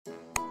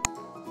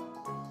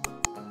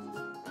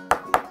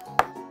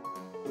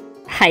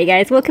Hi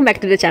guys, welcome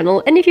back to the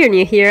channel, and if you're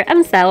new here,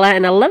 I'm Stella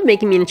and I love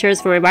making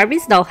miniatures for my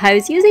Barbie's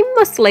dollhouse using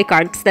mostly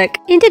cardstock.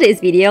 In today's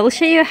video, I'll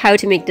show you how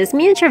to make this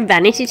miniature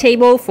vanity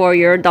table for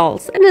your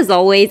dolls. And as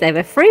always, I have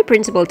a free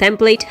printable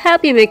template to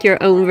help you make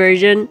your own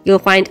version. You'll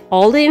find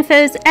all the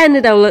infos and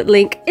the download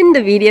link in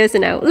the video, so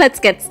now let's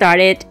get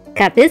started.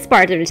 Cut this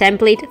part of the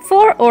template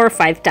 4 or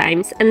 5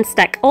 times and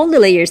stack all the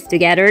layers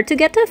together to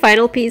get to a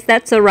final piece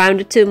that's around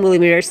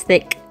 2mm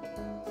thick.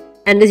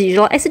 And as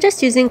usual, I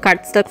suggest using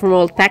cardstock from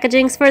old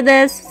packagings for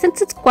this,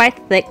 since it's quite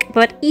thick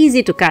but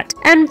easy to cut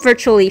and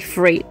virtually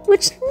free,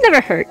 which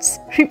never hurts.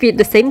 Repeat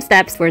the same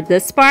steps for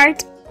this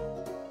part.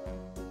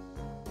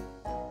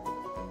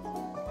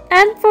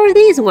 And for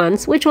these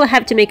ones, which we'll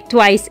have to make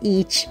twice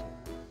each.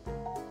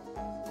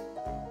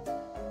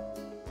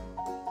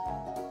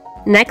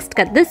 Next,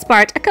 cut this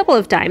part a couple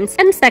of times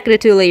and stack the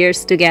 2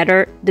 layers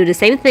together. Do the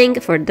same thing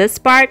for this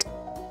part.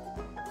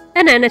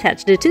 And then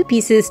attach the 2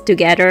 pieces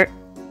together.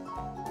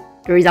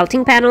 The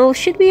resulting panel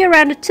should be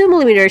around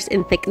 2mm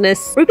in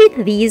thickness.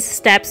 Repeat these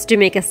steps to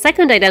make a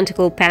second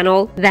identical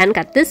panel, then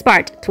cut this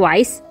part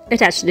twice,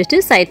 attach the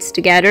 2 sides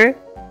together,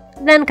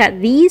 then cut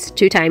these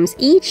 2 times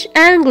each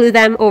and glue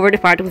them over the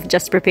part we've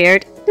just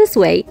prepared, this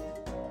way.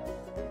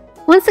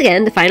 Once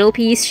again, the final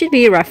piece should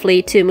be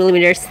roughly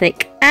 2mm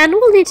thick, and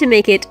we'll need to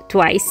make it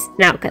twice.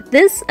 Now cut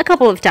this a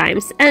couple of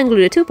times and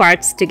glue the 2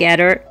 parts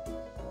together.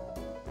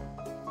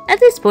 At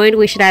this point,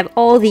 we should have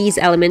all these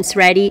elements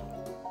ready.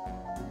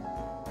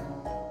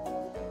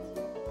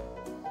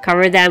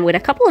 Cover them with a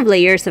couple of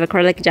layers of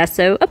acrylic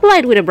gesso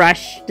applied with a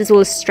brush. This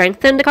will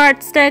strengthen the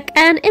cardstock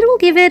and it will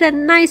give it a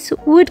nice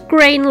wood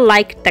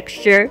grain-like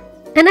texture.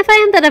 And I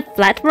find that a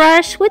flat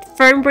brush with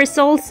firm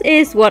bristles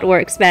is what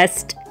works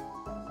best.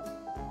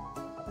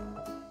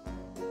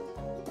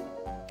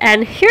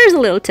 And here's a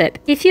little tip.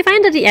 If you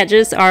find that the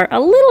edges are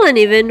a little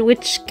uneven,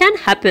 which can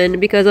happen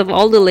because of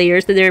all the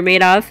layers that they're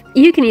made of,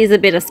 you can use a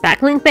bit of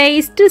spackling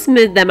paste to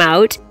smooth them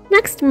out.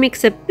 Next,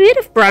 mix a bit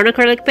of brown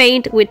acrylic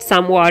paint with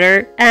some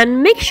water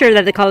and make sure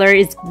that the color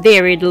is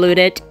very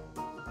diluted.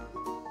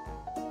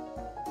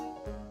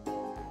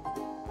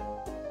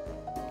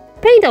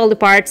 Paint all the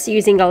parts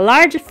using a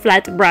large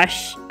flat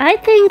brush. I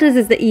think this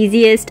is the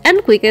easiest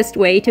and quickest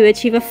way to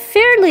achieve a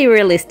fairly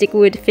realistic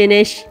wood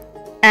finish.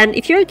 And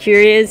if you're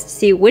curious to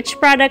see which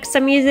products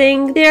I'm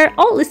using, they're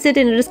all listed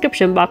in the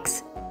description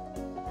box.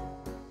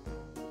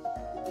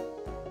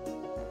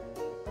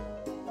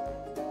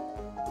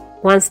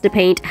 Once the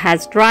paint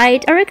has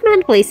dried, I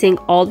recommend placing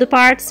all the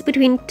parts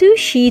between 2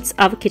 sheets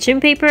of kitchen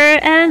paper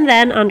and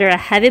then under a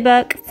heavy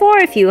book for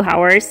a few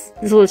hours.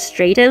 This will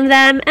straighten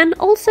them, and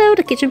also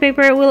the kitchen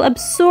paper will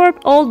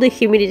absorb all the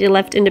humidity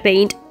left in the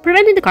paint,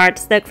 preventing the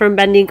cardstock from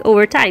bending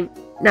over time.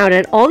 Now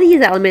that all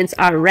these elements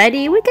are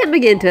ready, we can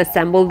begin to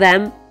assemble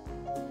them.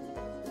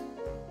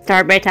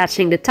 Start by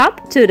attaching the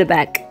top to the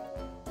back.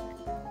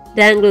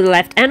 Then glue the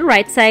left and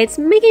right sides,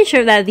 making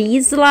sure that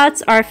these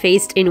slots are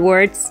faced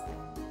inwards.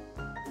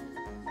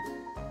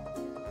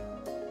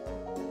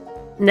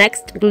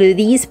 Next, glue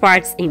these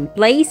parts in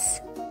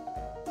place.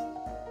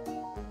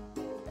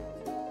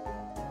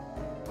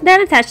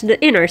 Then attach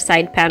the inner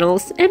side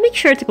panels and make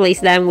sure to place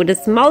them with the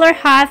smaller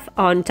half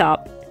on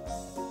top.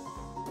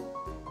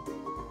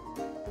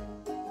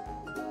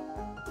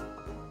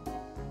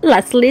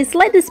 Lastly,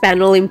 slide this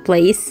panel in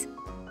place.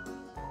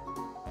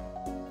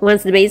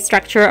 Once the base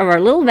structure of our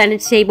little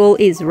vanity table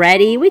is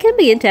ready, we can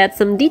begin to add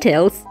some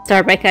details.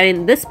 Start by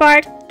cutting this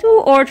part 2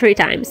 or 3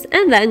 times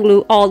and then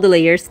glue all the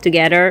layers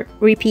together.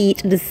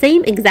 Repeat the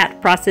same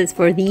exact process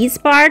for these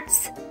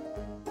parts.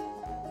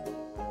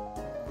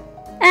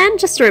 And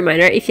just a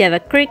reminder, if you have a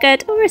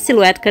Cricut or a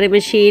Silhouette cutting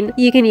machine,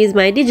 you can use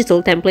my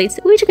digital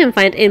templates, which you can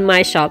find in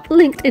my shop,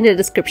 linked in the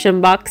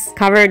description box.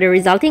 Cover the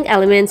resulting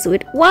elements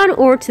with 1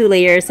 or 2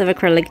 layers of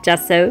acrylic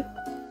gesso.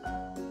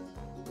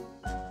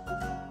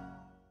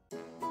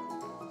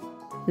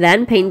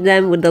 Then paint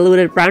them with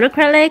diluted brown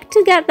acrylic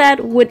to get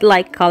that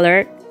wood-like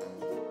color.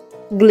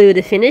 Glue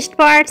the finished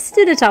parts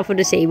to the top of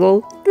the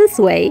table, this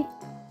way.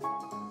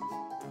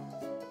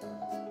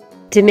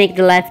 To make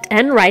the left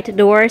and right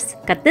doors,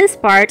 cut this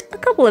part a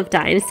couple of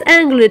times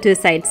and glue 2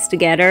 sides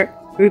together.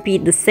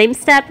 Repeat the same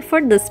step for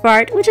this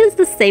part, which is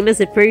the same as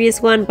the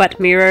previous one but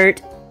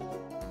mirrored.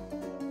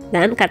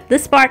 Then cut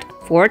this part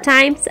 4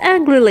 times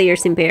and glue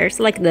layers in pairs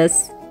like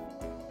this.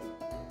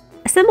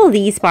 Assemble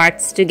these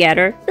parts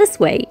together this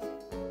way.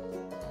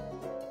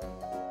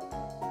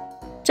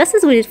 Just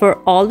as we did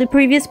for all the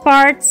previous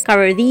parts,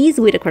 cover these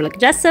with acrylic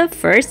gesso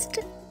first,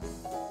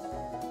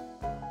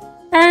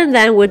 and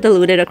then with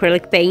diluted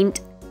acrylic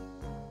paint.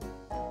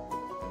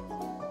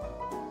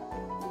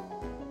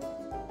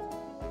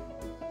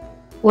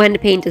 When the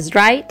paint is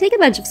dry, take a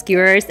bunch of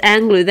skewers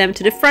and glue them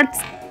to the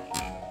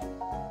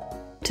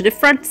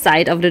front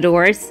side of the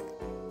doors.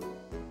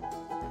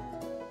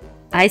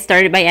 I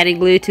started by adding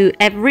glue to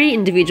every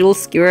individual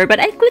skewer, but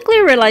I quickly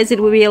realized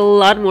it would be a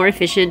lot more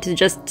efficient to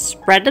just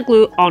spread the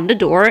glue on the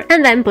door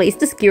and then place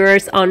the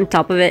skewers on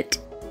top of it.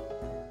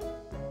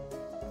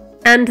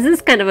 And this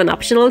is kind of an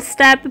optional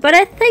step, but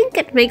I think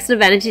it makes the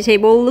vanity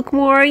table look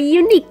more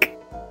unique.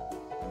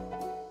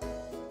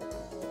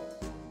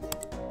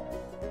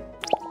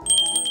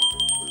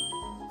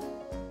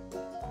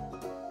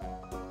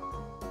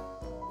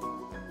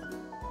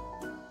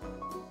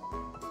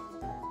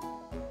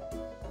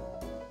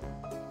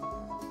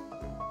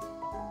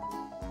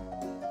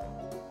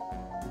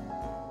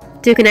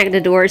 To connect the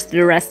doors to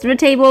the rest of the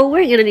table,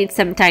 we're gonna need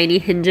some tiny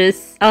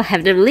hinges. I'll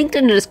have them linked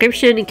in the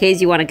description in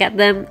case you wanna get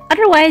them.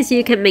 Otherwise,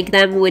 you can make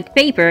them with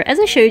paper as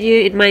I showed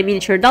you in my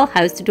miniature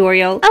dollhouse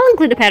tutorial. I'll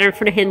include a pattern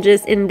for the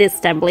hinges in this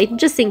template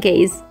just in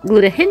case.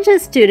 Glue the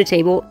hinges to the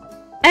table.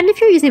 And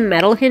if you're using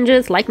metal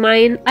hinges like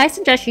mine, I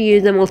suggest you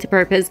use a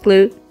multi-purpose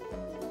glue.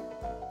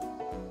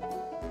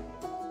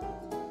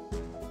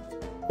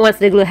 Once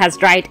the glue has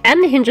dried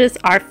and the hinges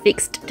are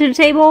fixed to the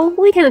table,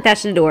 we can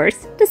attach the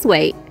doors this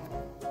way.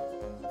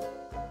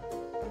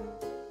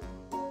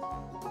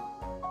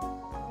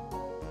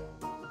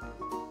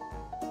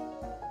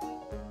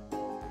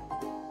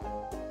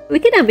 We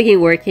can now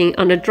begin working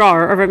on the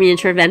drawer of our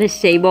miniature vanity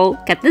table.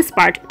 Cut this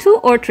part 2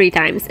 or 3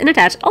 times and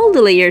attach all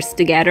the layers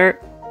together.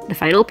 The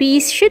final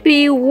piece should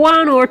be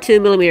 1 or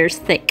 2 millimeters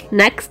thick.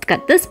 Next,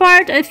 cut this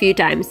part a few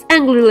times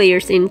and glue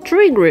layers in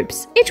 3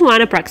 groups, each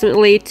one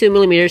approximately 2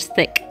 millimeters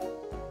thick.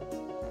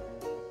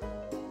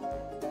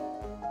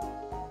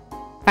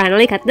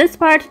 Finally, cut this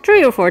part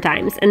 3 or 4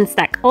 times and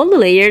stack all the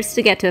layers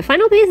to get to a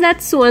final piece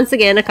that's once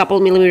again a couple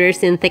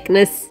millimeters in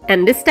thickness.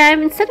 And this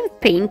time, instead of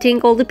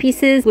painting all the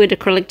pieces with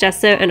acrylic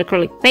gesso and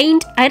acrylic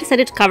paint, I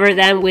decided to cover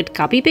them with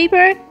copy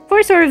paper for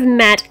a sort of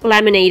matte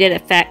laminated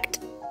effect.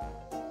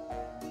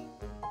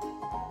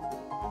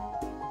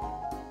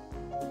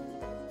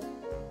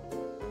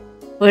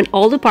 When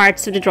all the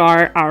parts of the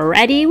drawer are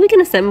ready, we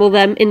can assemble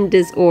them in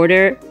this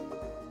order.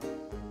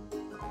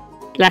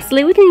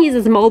 Lastly, we can use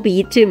a small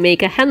bead to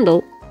make a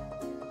handle.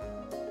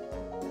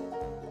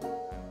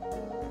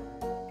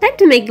 Time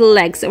to make the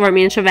legs of our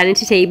miniature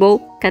vanity table.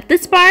 Cut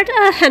this part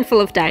a handful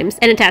of times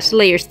and attach the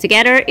layers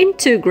together in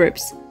 2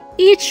 groups,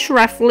 each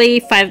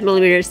roughly 5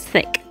 millimeters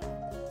thick.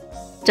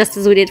 Just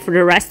as we did for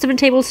the rest of the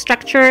table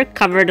structure,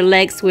 cover the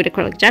legs with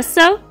acrylic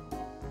gesso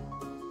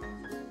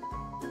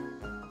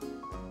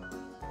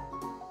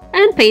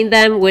and paint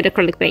them with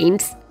acrylic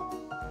paints.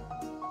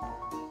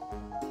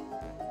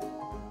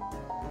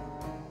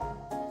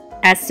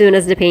 As soon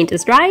as the paint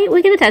is dry,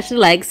 we can attach the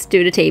legs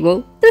to the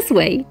table this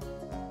way.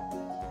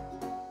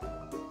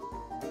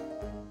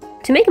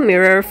 To make a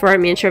mirror for our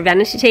miniature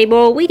vanity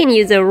table, we can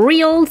use a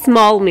real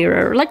small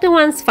mirror, like the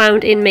ones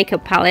found in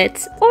makeup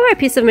palettes, or a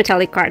piece of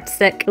metallic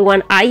cardstock. The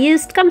one I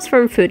used comes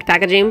from food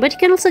packaging, but you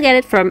can also get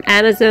it from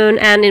Amazon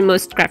and in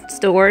most craft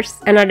stores.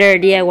 Another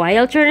DIY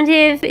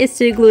alternative is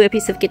to glue a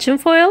piece of kitchen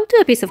foil to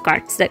a piece of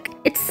cardstock.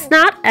 It's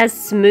not as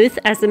smooth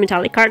as the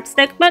metallic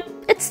cardstock, but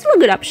it's still a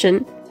good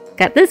option.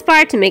 Cut this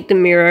part to make the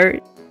mirror.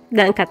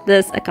 Then cut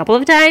this a couple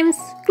of times,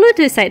 glue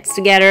 2 sides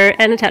together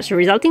and attach the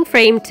resulting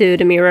frame to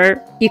the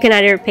mirror. You can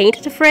either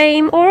paint the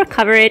frame or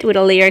cover it with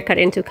a layer cut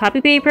into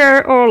copy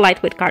paper or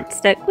lightweight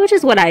cardstock, which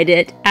is what I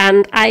did.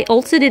 And I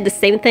also did the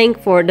same thing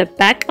for the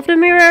back of the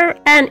mirror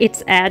and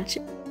its edge.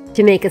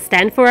 To make a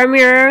stand for our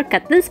mirror,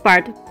 cut this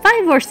part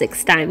 5 or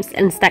 6 times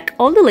and stack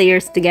all the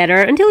layers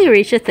together until you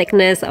reach a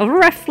thickness of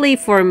roughly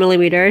 4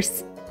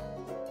 millimeters.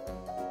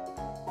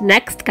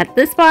 Next, cut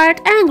this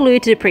part and glue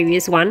it to the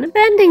previous one,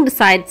 bending the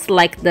sides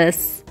like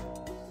this.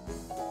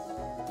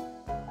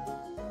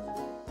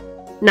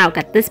 Now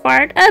cut this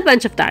part a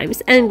bunch of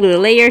times and glue the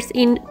layers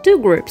in 2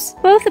 groups,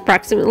 both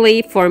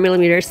approximately 4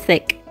 millimeters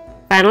thick.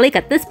 Finally,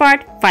 cut this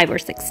part 5 or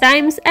 6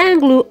 times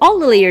and glue all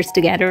the layers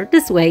together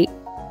this way.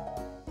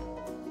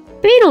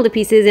 Paint all the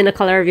pieces in a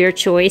color of your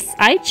choice.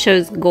 I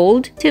chose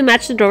gold to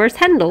match the drawer's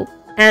handle.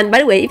 And by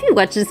the way, if you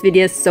watched this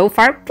video so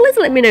far, please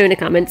let me know in the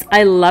comments.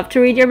 I love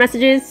to read your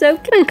messages, so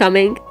keep on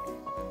coming.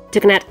 To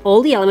connect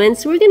all the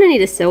elements, we're gonna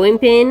need a sewing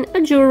pin,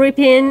 a jewelry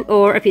pin,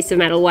 or a piece of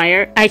metal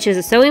wire. I chose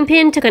a sewing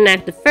pin to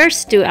connect the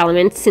first 2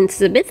 elements since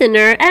it's a bit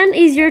thinner and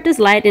easier to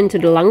slide into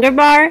the longer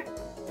bar,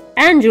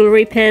 and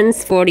jewelry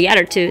pins for the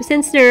other 2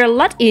 since they're a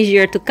lot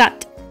easier to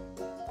cut.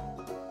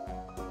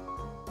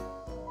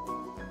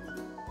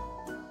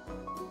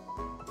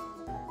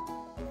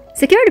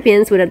 Secure the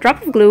pins with a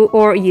drop of glue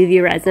or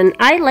UV resin.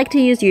 I like to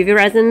use UV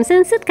resin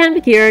since it can be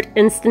cured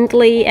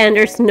instantly and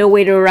there's no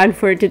way to run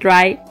for it to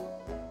dry.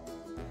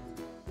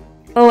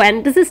 Oh,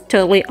 and this is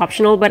totally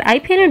optional, but I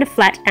painted the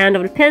flat end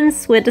of the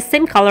pins with the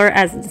same color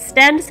as the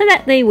stand so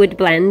that they would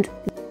blend.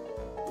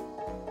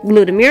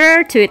 Glue the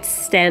mirror to its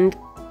stand.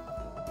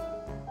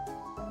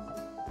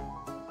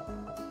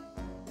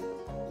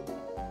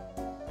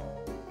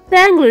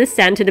 Then glue the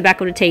stand to the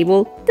back of the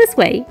table, this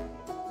way.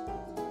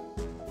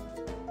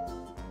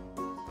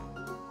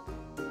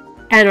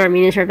 And our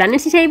miniature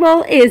vanity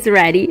table is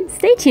ready.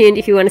 Stay tuned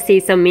if you want to see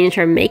some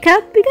miniature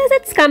makeup because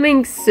it's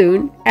coming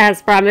soon.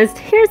 As promised,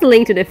 here's a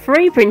link to the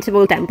free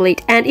printable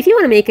template. And if you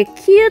want to make a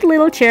cute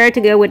little chair to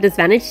go with this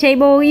vanity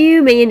table,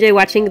 you may enjoy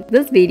watching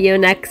this video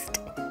next.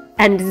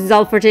 And this is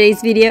all for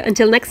today's video.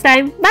 Until next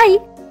time,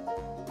 bye!